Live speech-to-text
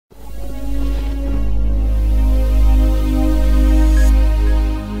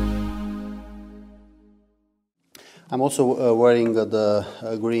I'm also wearing the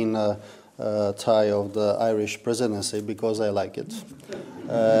green tie of the Irish presidency because I like it.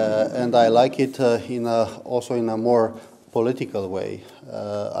 And I like it also in a more political way.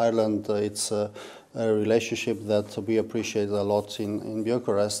 Ireland, it's a relationship that we appreciate a lot in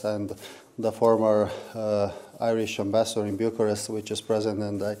Bucharest, and the former Irish ambassador in Bucharest, which is present,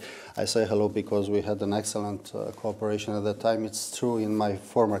 and I say hello because we had an excellent cooperation at that time. It's true in my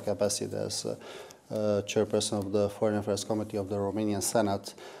former capacity as chairperson of the Foreign Affairs Committee of the Romanian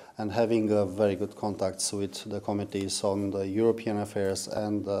Senate, and having very good contacts with the committees on the European affairs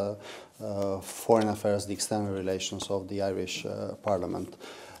and foreign affairs, the external relations of the Irish Parliament.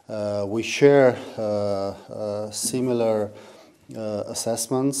 We share similar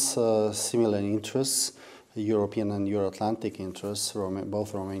assessments, similar interests, European and Euro-Atlantic interests,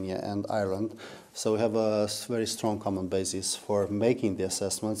 both Romania and Ireland. So we have a very strong common basis for making the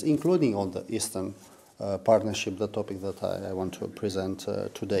assessments, including on the Eastern Partnership, the topic that I want to present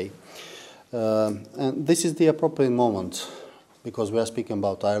today. And this is the appropriate moment because we are speaking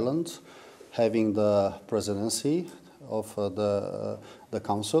about Ireland having the presidency of the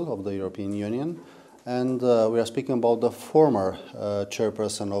Council of the European Union, and we are speaking about the former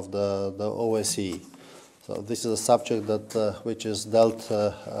chairperson of the OSCE. So this is a subject that which is dealt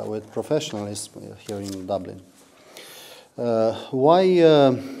with professionals here in Dublin.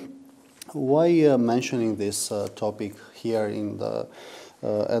 Why mentioning this topic here in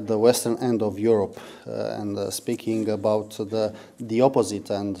at the western end of Europe and speaking about the opposite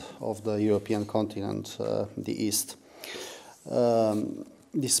end of the European continent, the East?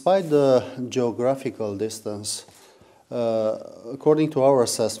 Despite the geographical distance, according to our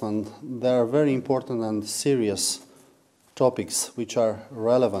assessment, there are very important and serious topics which are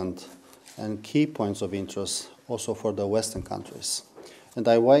relevant and key points of interest also for the Western countries. And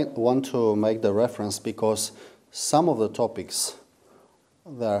I want to make the reference because some of the topics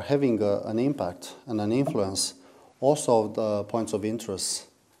that are having an impact and an influence also of the points of interest.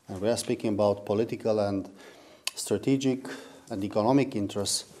 And we are speaking about political and strategic and economic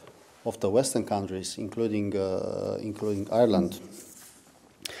interests of the Western countries, including Ireland.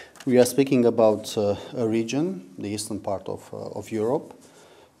 We are speaking about a region, the eastern part of Europe,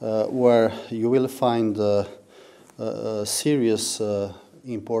 where you will find serious,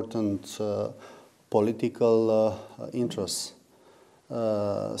 important political interests,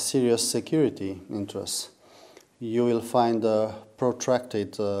 serious security interests. You will find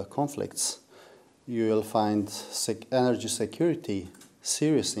protracted conflicts. You will find energy security,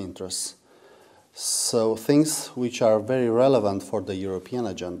 serious interests. So things which are very relevant for the European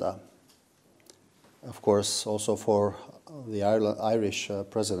agenda. Of course, also for the Irish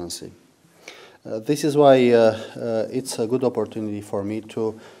presidency. This is why it's a good opportunity for me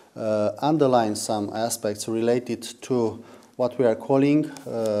to underline some aspects related to what we are calling,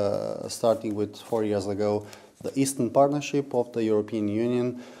 starting with 4 years ago, the Eastern Partnership of the European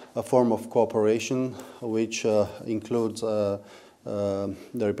Union, a form of cooperation which includes the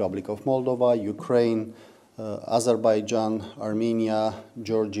Republic of Moldova, Ukraine, Azerbaijan, Armenia,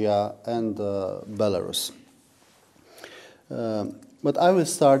 Georgia, and Belarus. But I will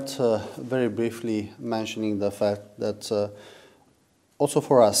start very briefly mentioning the fact that also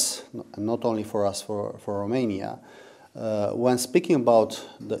for us, not only for us, for Romania, when speaking about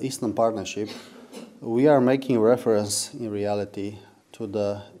the Eastern Partnership, we are making reference in reality to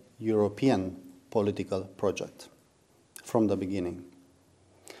the European political project from the beginning.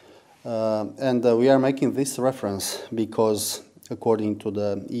 And we are making this reference because, according to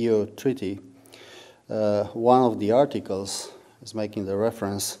the EU treaty, one of the articles is making the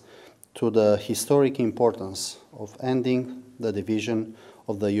reference to the historic importance of ending the division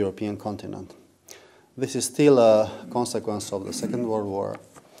of the European continent. This is still a consequence of the Second World War,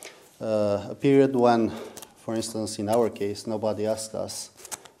 a period when, for instance, in our case, nobody asked us,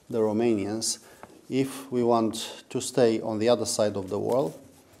 the Romanians, if we want to stay on the other side of the world,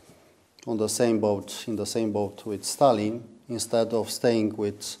 on the same boat, in the same boat with Stalin, instead of staying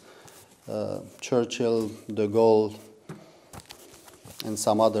with Churchill, de Gaulle, and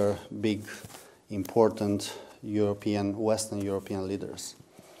some other big, important Western European leaders.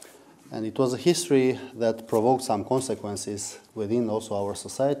 And it was a history that provoked some consequences within also our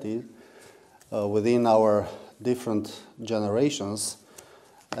society, within our different generations.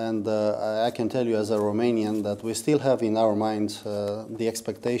 And I can tell you as a Romanian that we still have in our mind the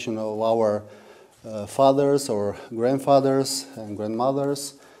expectation of our fathers or grandfathers and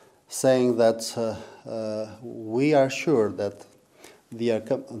grandmothers saying that we are sure that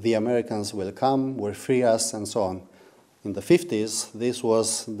the Americans will come, will free us, and so on. In the 50s, this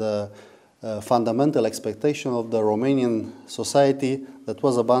was the fundamental expectation of the Romanian society that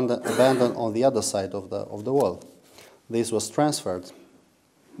was abandoned on the other side of the wall. This was transferred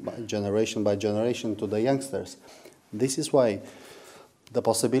by generation to the youngsters. This is why the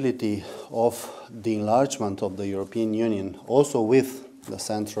possibility of the enlargement of the European Union, also with the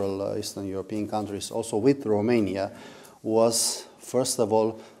Central Eastern European countries, also with Romania, was first of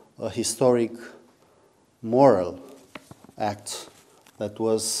all a historic moral act that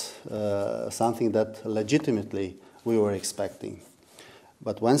was something that legitimately we were expecting.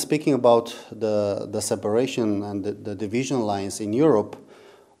 But when speaking about the separation and the division lines in Europe,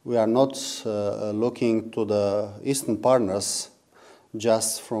 we are not looking to the Eastern partners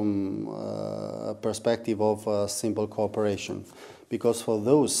just from a perspective of simple cooperation. Because for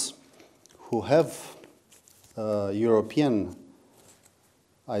those who have European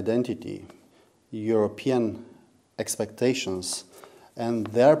identity, European expectations, and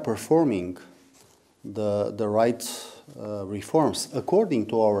they're performing the right reforms according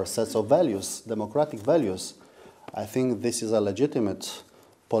to our sets of values, democratic values, I think this is a legitimate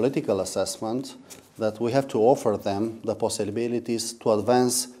political assessment that we have to offer them the possibilities to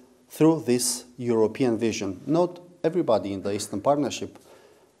advance through this European vision. Not everybody in the Eastern Partnership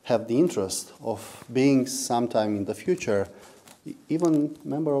have the interest of being sometime in the future even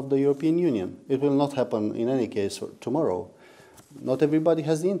member of the European Union. It will not happen in any case tomorrow. Not everybody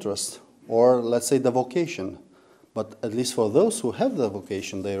has the interest, or let's say the vocation. But at least for those who have the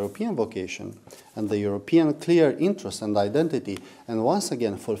vocation, the European vocation, and the European clear interest and identity, and once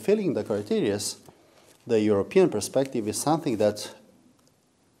again fulfilling the criteria, the European perspective is something that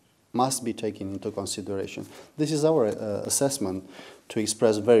must be taken into consideration. This is our assessment, to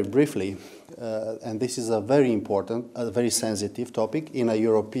express very briefly, and this is a very important, a very sensitive topic in a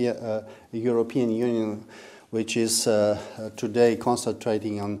European Union which is today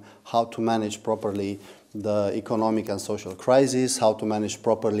concentrating on how to manage properly the economic and social crisis, how to manage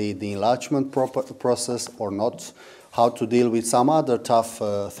properly the enlargement process or not, how to deal with some other tough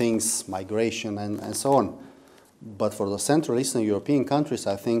things, migration and so on. But for the Central Eastern European countries,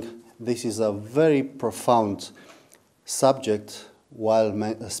 I think this is a very profound subject while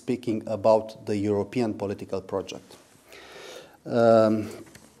speaking about the European political project. And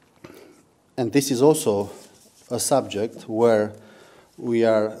this is also a subject where we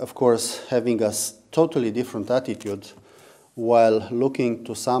are, of course, having a totally different attitude while looking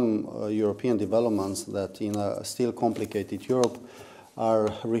to some European developments that in a still complicated Europe are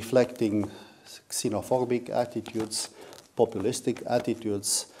reflecting xenophobic attitudes, populistic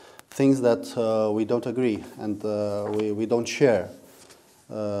attitudes, things that we don't agree and we don't share.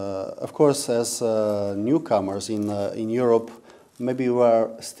 Of course, as newcomers in Europe, maybe we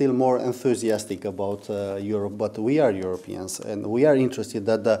are still more enthusiastic about Europe, but we are Europeans and we are interested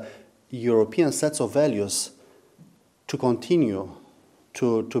that the European sets of values to continue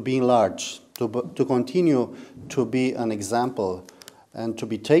to be enlarged, to continue to be an example and to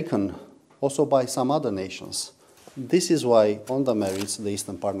be taken also by some other nations. This is why, on the merits, the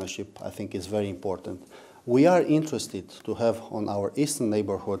Eastern Partnership, I think, is very important. We are interested to have on our Eastern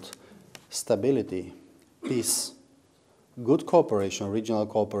neighborhood stability, peace, good cooperation, regional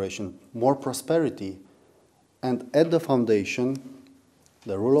cooperation, more prosperity, and at the foundation,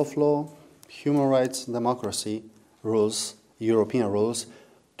 the rule of law, human rights, democracy, rules, European rules,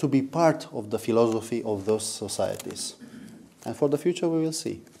 to be part of the philosophy of those societies. And for the future, we will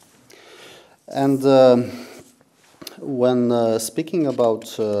see. And when speaking about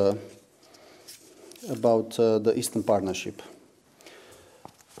the Eastern Partnership,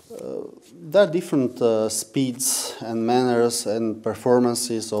 there are different speeds and manners and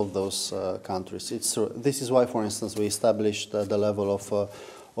performances of those countries. It's true. This is why, for instance, we established the level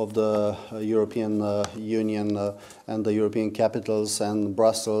of the European Union and the European capitals and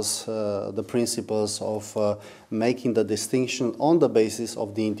Brussels, the principles of making the distinction on the basis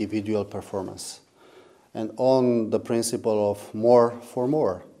of the individual performance and on the principle of more for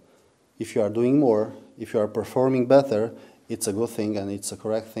more. If you are doing more, if you are performing better, it's a good thing and it's a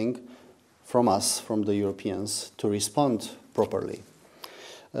correct thing from us, from the Europeans, to respond properly.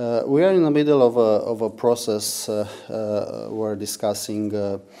 We are in the middle of a process. We're discussing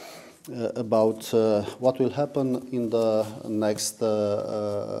about what will happen in the next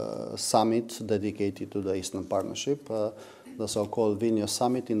summit dedicated to the Eastern Partnership, the so-called Vilnius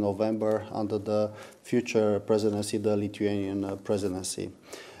Summit in November under the future presidency, the Lithuanian presidency.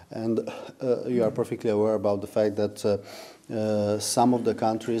 And you are perfectly aware about the fact that some of the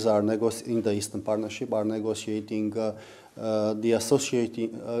countries are in the Eastern Partnership are negotiating the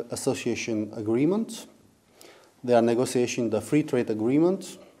association agreement. They are negotiating the free trade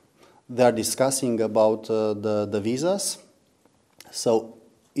agreement. they are discussing about the visas. So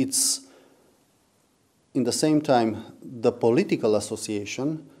it's in the same time the political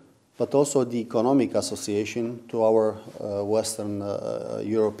association, but also the economic association to our Western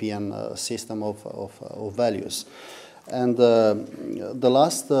European system of values. And the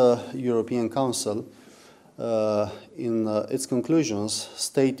last European Council, in its conclusions,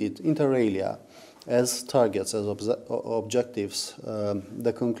 stated inter alia as targets, as objectives,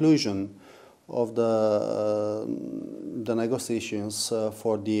 the conclusion of the negotiations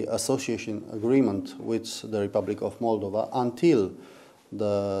for the association agreement with the Republic of Moldova until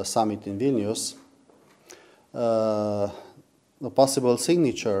the summit in Vilnius, the possible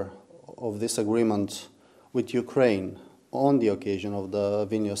signature of this agreement with Ukraine on the occasion of the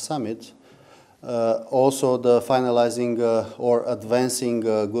Vilnius summit, also the finalizing or advancing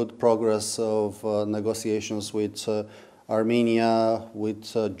good progress of negotiations with Armenia,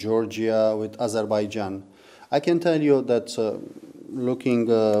 with Georgia, with Azerbaijan. I can tell you that looking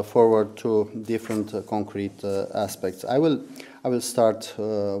forward to different concrete aspects. I will start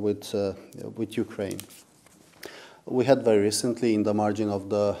with Ukraine. We had very recently, in the margin of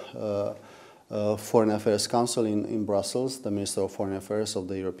the Foreign Affairs Council in Brussels, the Minister of Foreign Affairs of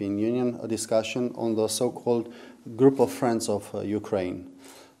the European Union, a discussion on the so-called Group of Friends of Ukraine,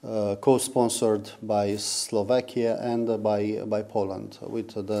 co-sponsored by Slovakia and by Poland,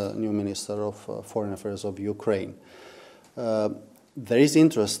 with the new Minister of Foreign Affairs of Ukraine. There is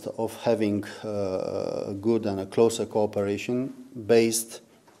interest of having a good and a closer cooperation based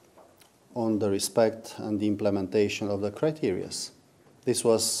on the respect and the implementation of the criteria. This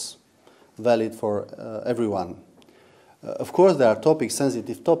was valid for everyone. Of course, there are topics,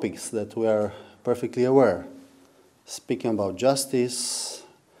 sensitive topics, that we are perfectly aware. Speaking about justice,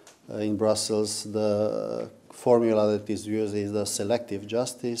 in Brussels, the formula that is used is the selective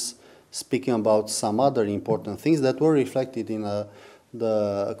justice. Speaking about some other important things that were reflected in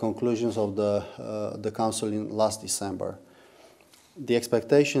the conclusions of the Council in last December. The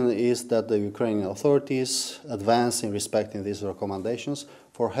expectation is that the Ukrainian authorities advance in respecting these recommendations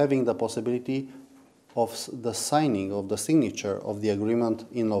for having the possibility of the signing, of the signature of the agreement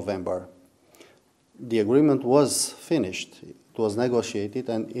in November. The agreement was finished, it was negotiated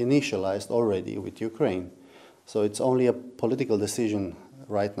and initialized already with Ukraine. So it's only a political decision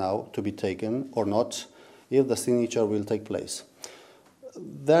right now to be taken or not if the signature will take place.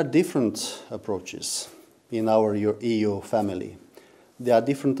 There are different approaches in our EU family. There are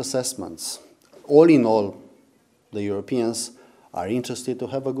different assessments. All in all, the Europeans are interested to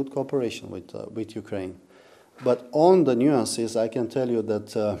have a good cooperation with Ukraine. But on the nuances, I can tell you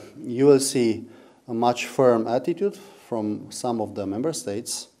that you will see a much firm attitude from some of the member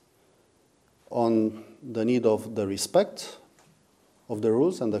states on the need of the respect of the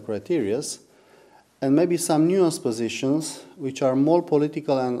rules and the criteria, and maybe some nuanced positions which are more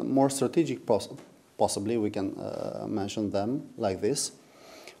political and more strategic, possibly we can mention them like this,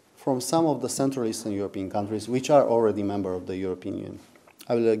 from some of the Central Eastern European countries which are already members of the European Union.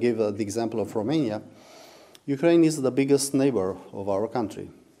 I will give the example of Romania. Ukraine is the biggest neighbor of our country.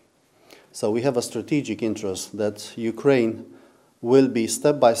 So we have a strategic interest that Ukraine will be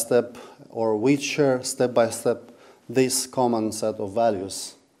step by step, or we share step by step this common set of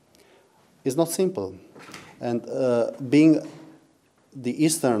values. It's not simple. And being the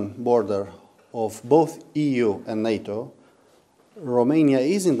eastern border of both EU and NATO, Romania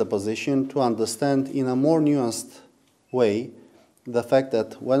is in the position to understand in a more nuanced way the fact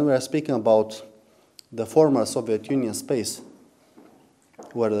that when we are speaking about the former Soviet Union space,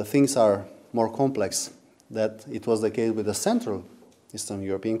 where the things are more complex, that it was the case with the Central Eastern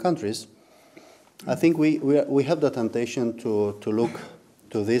European countries, I think we have the temptation to look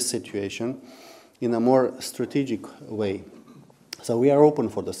to this situation in a more strategic way. So we are open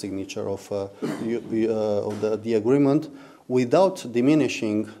for the signature of the agreement without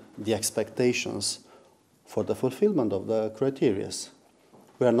diminishing the expectations for the fulfillment of the criteria.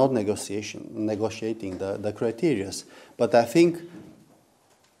 We are not negotiating the criteria, but I think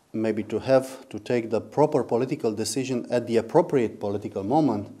maybe to take the proper political decision at the appropriate political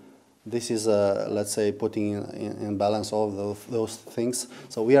moment, this is, let's say, putting in balance all those things.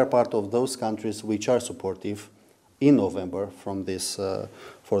 So we are part of those countries which are supportive in November from this,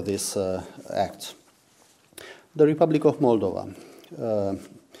 for this act. The Republic of Moldova.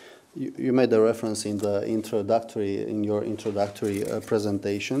 You made a reference in your introductory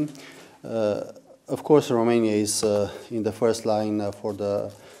presentation. Of course, Romania is in the first line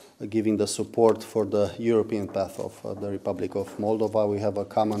for giving the support for the European path of the Republic of Moldova. We have a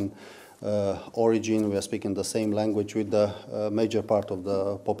common origin. We are speaking the same language with the major part of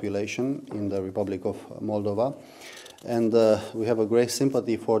the population in the Republic of Moldova. And we have a great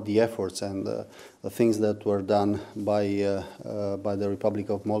sympathy for the efforts and the things that were done by the Republic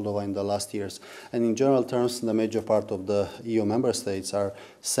of Moldova in the last years. And in general terms, the major part of the EU member states are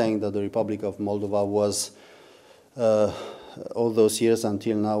saying that the Republic of Moldova was, all those years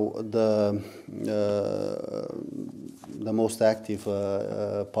until now, the most active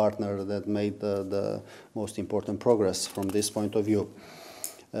partner that made the most important progress from this point of view.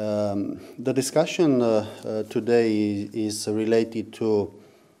 The discussion today is related to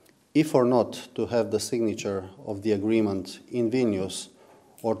if or not to have the signature of the agreement in Vilnius,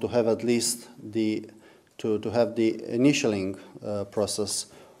 or to have at least to have the initialing process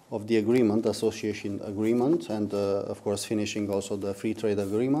of the agreement, association agreement, and of course finishing also the free trade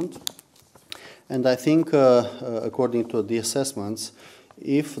agreement. And I think, according to the assessments,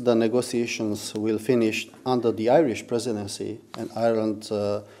 if the negotiations will finish under the Irish presidency, and Ireland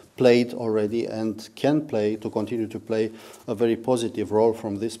played already and can play, to continue to play a very positive role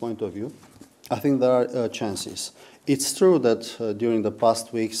from this point of view, I think there are chances. It's true that during the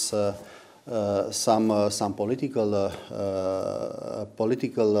past weeks some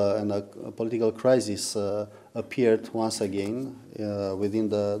political crisis appeared once again within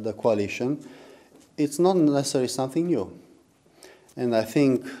the coalition. It's not necessarily something new. And I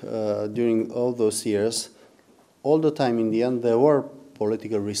think during all those years, all the time in the end, there were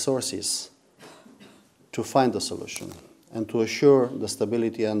political resources to find a solution and to assure the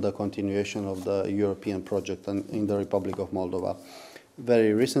stability and the continuation of the European project in the Republic of Moldova.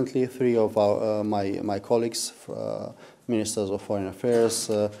 Very recently, three of my colleagues, ministers of foreign affairs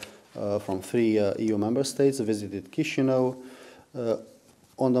from three EU member states, visited Chisinau.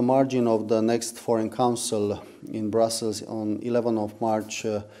 On the margin of the next Foreign Council in Brussels on 11th of March,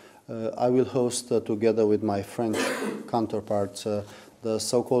 I will host, together with my French counterparts, the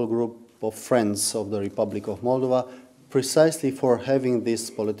so-called group of friends of the Republic of Moldova, precisely for having this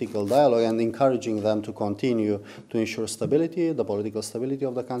political dialogue and encouraging them to continue to ensure stability, the political stability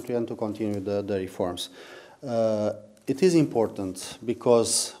of the country, and to continue the reforms. It is important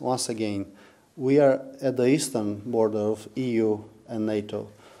because, once again, we are at the eastern border of EU and NATO.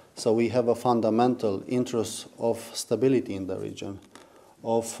 So we have a fundamental interest of stability in the region,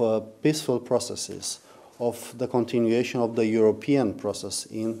 of peaceful processes, of the continuation of the European process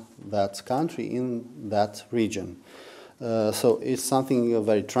in that country, in that region. So it's something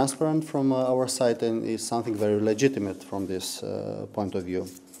very transparent from our side, and it's something very legitimate from this point of view.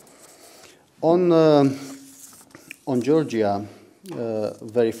 On Georgia,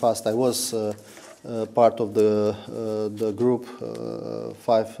 very fast, I was part of the group,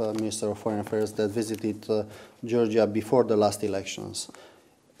 five Ministers of Foreign Affairs that visited Georgia before the last elections.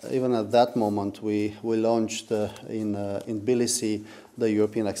 Even at that moment, we launched in Tbilisi the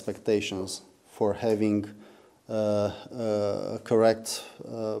European expectations for having a correct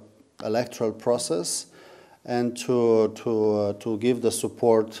electoral process and to give the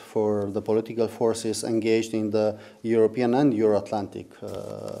support for the political forces engaged in the European and Euro-Atlantic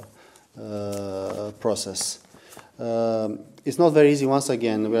process. It's not very easy. Once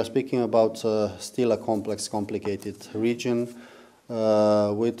again, we are speaking about still a complex, complicated region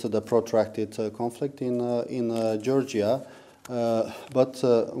with the protracted conflict in Georgia. But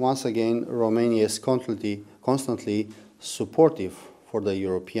once again, Romania is constantly supportive for the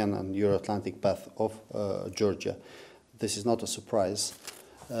European and Euro-Atlantic path of Georgia. This is not a surprise.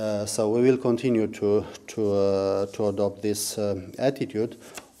 So we will continue to adopt this attitude,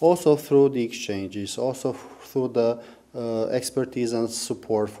 also through the exchanges, also through the expertise and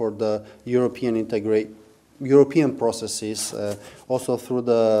support for the European processes, also through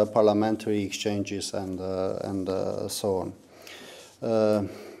the parliamentary exchanges and so on.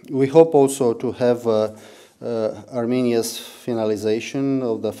 We hope also to have Armenia's finalization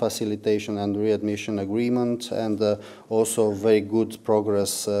of the facilitation and readmission agreement, and also very good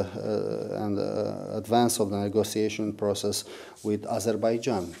progress and advance of the negotiation process with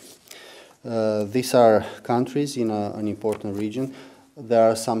Azerbaijan. These are countries in an important region.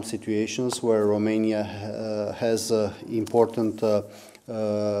 There are some situations where Romania has important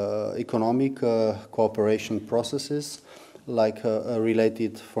economic cooperation processes, like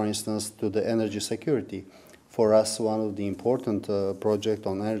related, for instance, to the energy security. For us, one of the important projects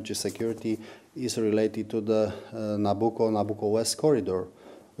on energy security is related to the Nabucco West corridor,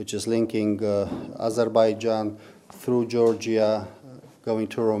 which is linking Azerbaijan through Georgia, going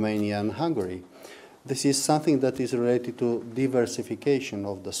to Romania and Hungary. This is something that is related to diversification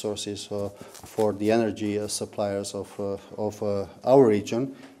of the sources for the energy suppliers of our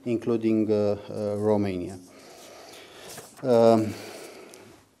region, including Romania.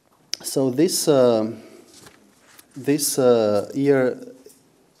 So this year,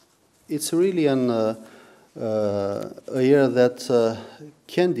 it's really a year that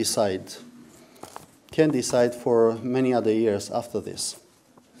can decide for many other years after this.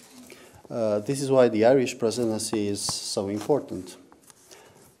 This is why the Irish presidency is so important.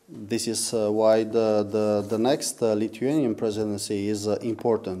 This is why the next Lithuanian presidency is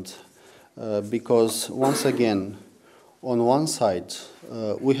important, because once again, on one side,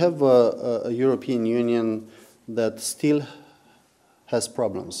 we have a European Union that still has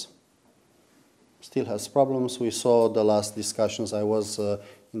problems. Still has problems. We saw the last discussions. I was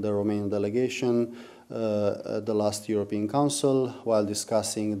in the Romanian delegation at the last European Council while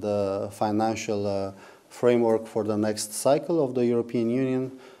discussing the financial framework for the next cycle of the European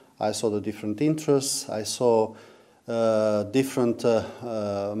Union. I saw the different interests. I saw different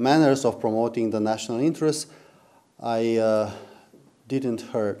manners of promoting the national interests. I didn't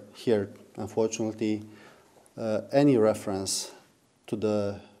hear, unfortunately, any reference to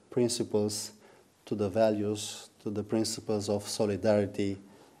the principles, to the values, to the principles of solidarity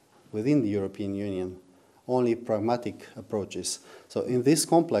within the European Union, only pragmatic approaches. So in this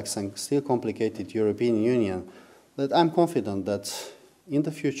complex and still complicated European Union, that I'm confident that in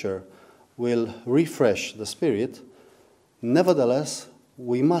the future will refresh the spirit. Nevertheless,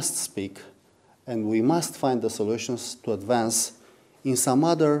 we must speak and we must find the solutions to advance in some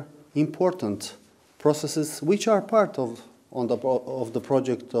other important processes which are part of the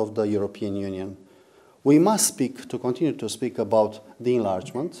project of the European Union. We must continue to speak about the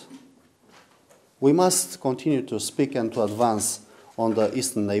enlargement. We must continue to speak and to advance on the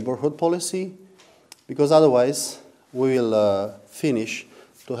Eastern neighbourhood policy, because otherwise we will finish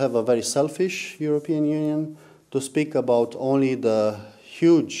to have a very selfish European Union, to speak about only the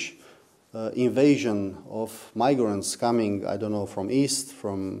huge invasion of migrants coming, I don't know, from East,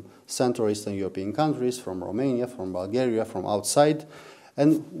 from Central Eastern European countries, from Romania, from Bulgaria, from outside,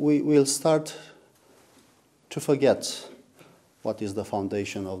 and we will start to forget what is the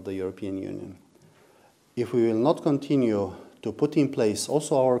foundation of the European Union. If we will not continue to put in place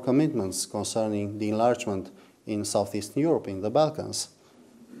also our commitments concerning the enlargement in Southeastern Europe, in the Balkans,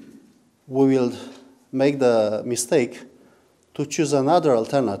 we will make the mistake to choose another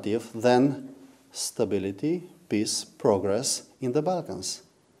alternative than stability, peace, progress in the Balkans.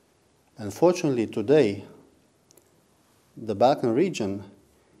 Unfortunately, today, the Balkan region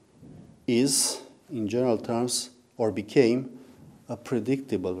is, in general terms, or became a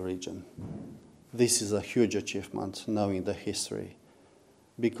predictable region. This is a huge achievement, knowing the history,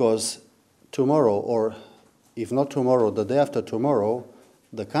 because tomorrow, or if not tomorrow, the day after tomorrow,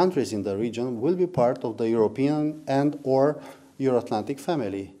 the countries in the region will be part of the European and or Euro-Atlantic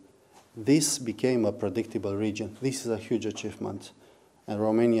family. This became a predictable region. This is a huge achievement. And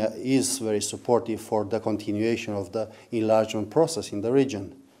Romania is very supportive for the continuation of the enlargement process in the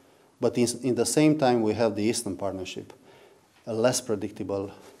region. But in the same time, we have the Eastern Partnership, a less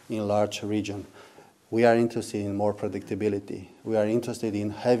predictable, enlarged region. We are interested in more predictability. We are interested in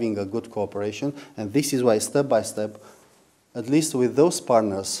having a good cooperation. And this is why, step by step, at least with those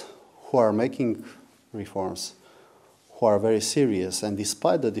partners who are making reforms, who are very serious, and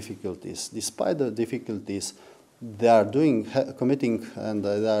despite the difficulties, they are committing, and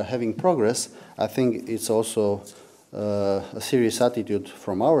they are having progress. I think it's also a serious attitude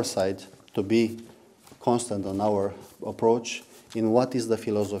from our side to be constant on our approach in what is the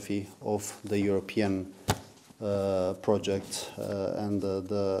philosophy of the European project and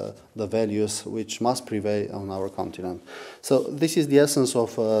the values which must prevail on our continent. So this is the essence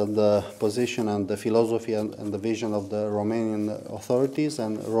of the position and the philosophy and the vision of the Romanian authorities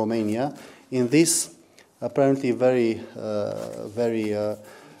and Romania in this apparently very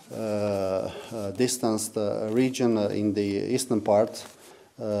distanced region in the eastern part,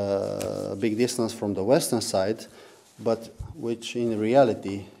 big distance from the western side, but which in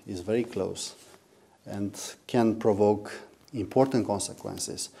reality is very close and can provoke important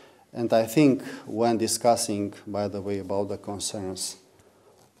consequences. And I think when discussing, by the way, about the concerns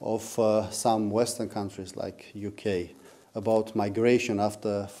of some Western countries like UK, about migration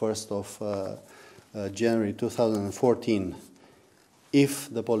after 1st of January 2014,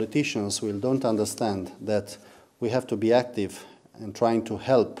 if the politicians don't understand that we have to be active in trying to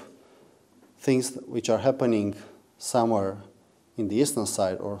help things which are happening somewhere in the eastern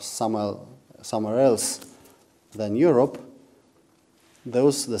side or somewhere else than Europe,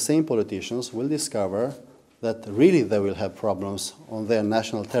 the same politicians will discover that really they will have problems on their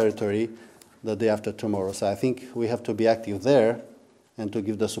national territory the day after tomorrow. So I think we have to be active there and to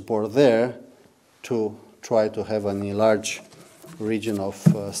give the support there to try to have an enlarged region of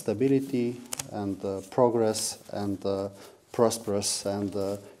stability and progress and prosperous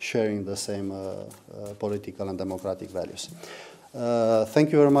and sharing the same political and democratic values.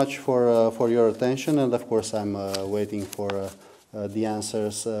 Thank you very much for your attention, and of course I'm waiting for the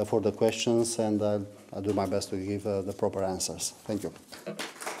answers for the questions, and I'll do my best to give the proper answers. Thank you.